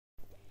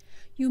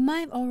You might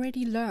have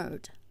already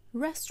learned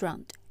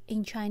restaurant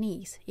in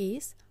Chinese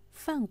is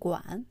饭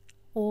馆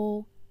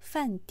or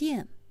饭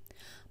店,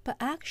 but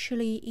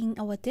actually in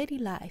our daily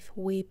life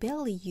we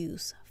barely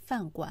use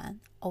饭馆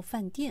or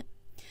饭店.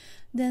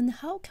 Then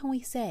how can we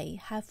say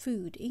have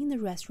food in the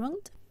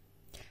restaurant?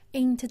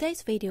 In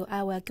today's video,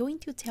 I will going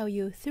to tell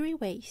you 3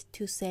 ways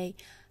to say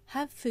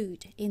have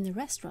food in the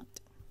restaurant.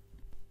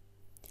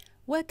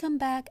 Welcome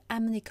back,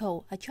 I'm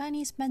Nicole, a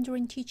Chinese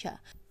Mandarin teacher.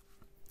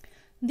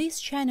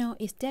 This channel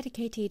is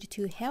dedicated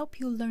to help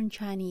you learn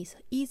Chinese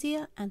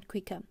easier and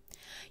quicker.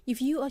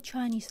 If you are a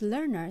Chinese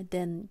learner,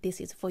 then this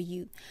is for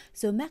you.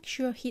 So make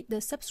sure hit the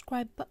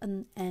subscribe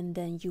button and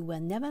then you will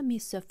never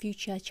miss a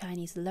future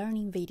Chinese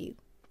learning video.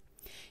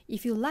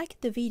 If you like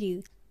the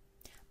video,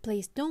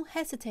 please don't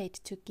hesitate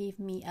to give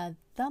me a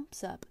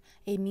thumbs up.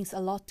 It means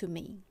a lot to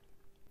me.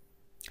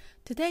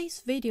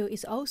 Today's video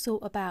is also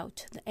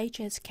about the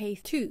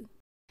HSK2.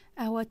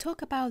 I will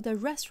talk about the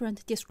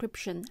restaurant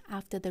description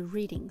after the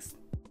readings.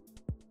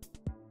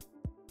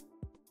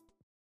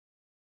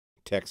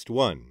 Text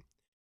 1.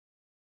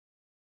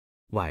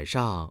 晚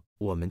上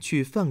我们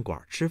去饭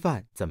馆吃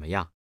饭怎么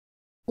样？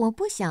我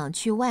不想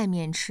去外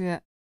面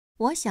吃，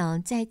我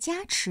想在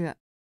家吃。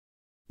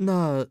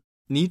那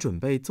你准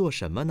备做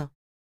什么呢？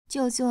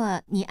就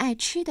做你爱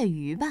吃的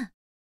鱼吧。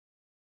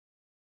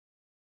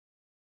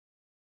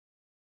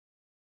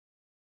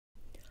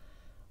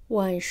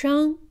晚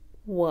上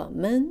我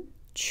们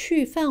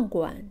去饭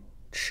馆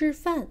吃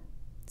饭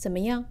怎么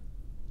样？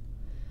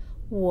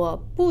我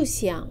不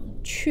想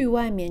去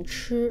外面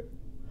吃，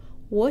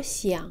我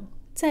想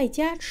在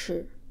家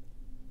吃。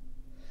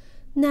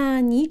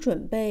那你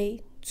准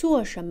备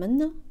做什么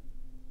呢？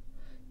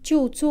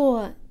就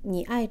做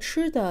你爱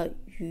吃的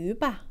鱼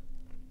吧。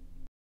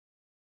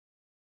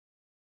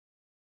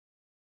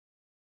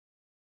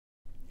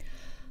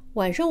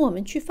晚上我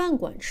们去饭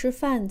馆吃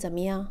饭怎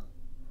么样？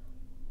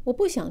我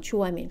不想去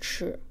外面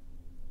吃，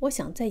我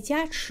想在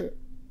家吃。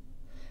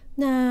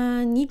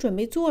那你准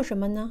备做什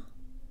么呢？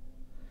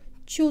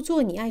就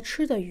做你爱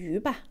吃的鱼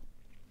吧。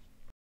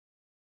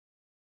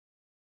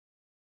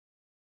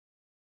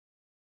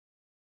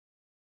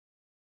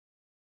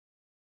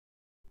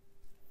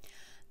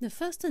The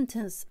first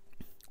sentence,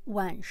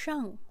 晚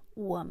上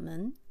我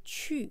们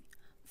去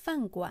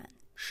饭馆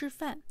吃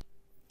饭。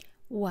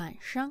晚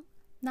上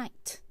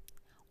night,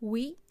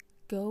 we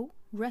go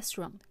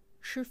restaurant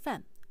吃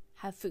饭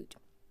have food.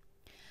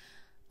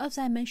 As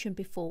I mentioned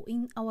before,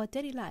 in our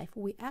daily life,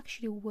 we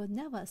actually will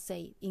never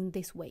say in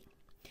this way.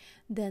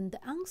 Then the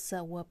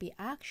answer will be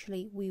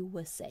actually we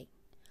will say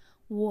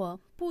我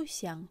不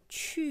想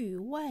去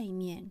外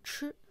面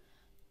吃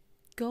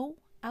go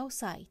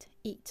outside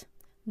eat.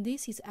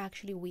 This is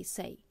actually we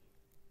say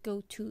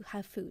go to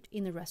have food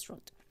in the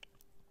restaurant.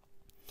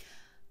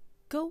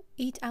 Go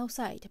eat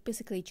outside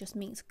basically just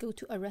means go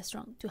to a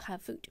restaurant to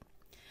have food.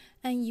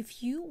 And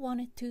if you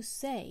wanted to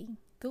say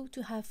go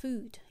to have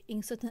food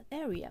in certain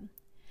area,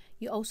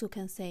 you also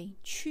can say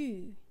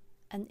去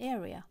an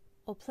area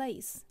or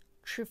place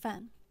吃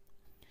饭.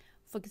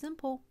 For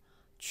example,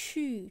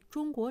 去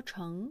中国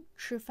城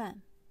吃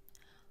饭，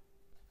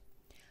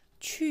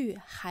去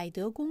海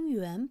德公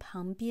园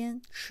旁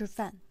边吃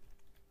饭。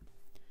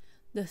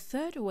The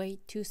third way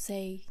to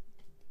say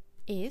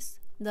is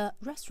the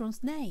restaurant's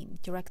name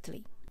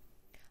directly.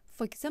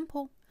 For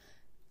example,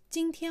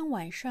 今天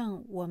晚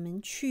上我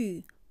们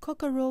去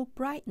Cockerel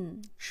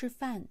Brighton 吃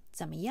饭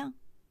怎么样？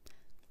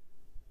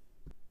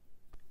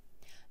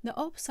 The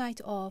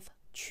opposite of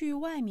去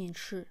外面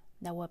吃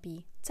that will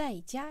be 在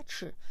家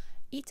吃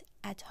eat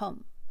at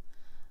home.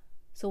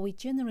 So we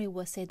generally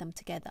will say them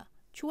together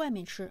去外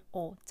面吃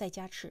or 在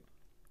家吃。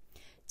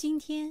今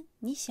天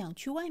你想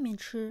去外面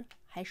吃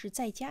还是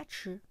在家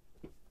吃？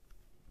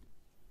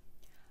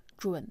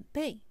准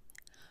备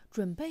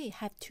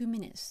have 2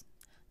 meanings.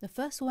 The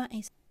first one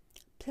is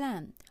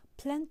plan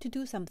to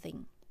do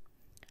something.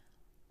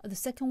 The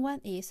second one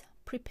is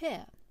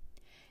prepare.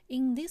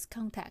 In this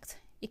context,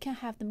 it can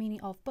have the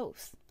meaning of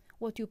both.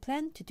 What do you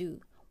plan to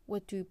do?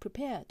 What do you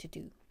prepare to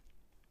do?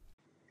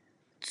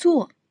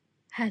 做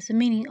has the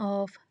meaning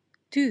of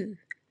do,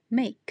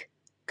 make,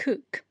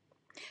 cook.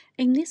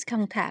 In this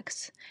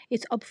context,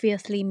 it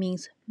obviously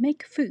means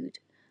make food,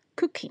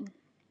 cooking.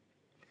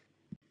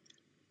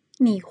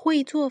 你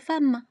会做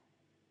饭吗？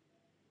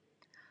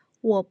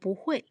我不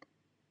会。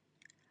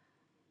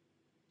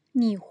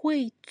你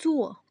会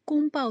做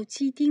宫保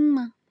鸡丁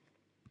吗？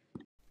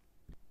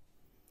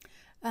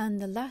 And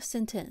the last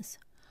sentence,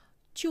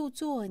 就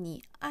做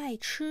你爱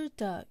吃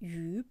的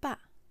鱼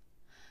吧。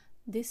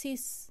This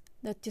is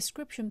the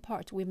description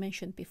part we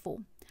mentioned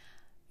before.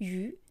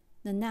 鱼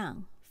the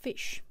noun,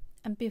 fish.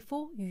 And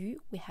before 鱼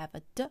we have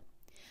a de.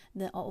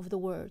 The of the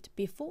word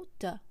before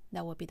de,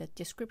 that will be the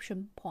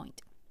description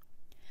point.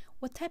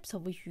 What types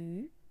of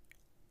鱼？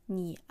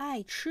你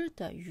爱吃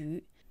的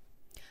鱼。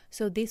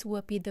So this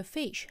will be the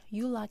fish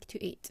you like to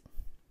eat.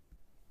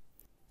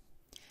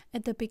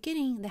 At the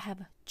beginning, they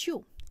have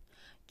就.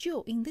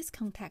 就 in this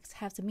context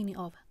has the meaning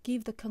of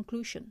give the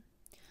conclusion.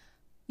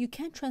 You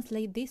can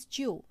translate this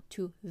就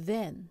to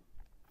then.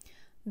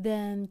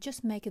 then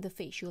just make the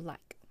fish you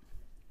like.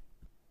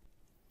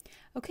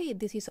 Okay,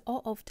 this is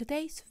all of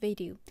today's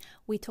video.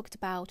 We talked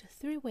about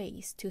 3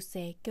 ways to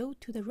say go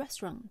to the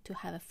restaurant to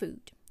have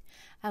food.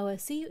 I will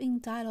see you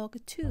in dialogue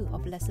 2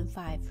 of lesson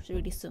 5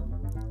 really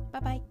soon. Bye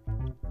bye.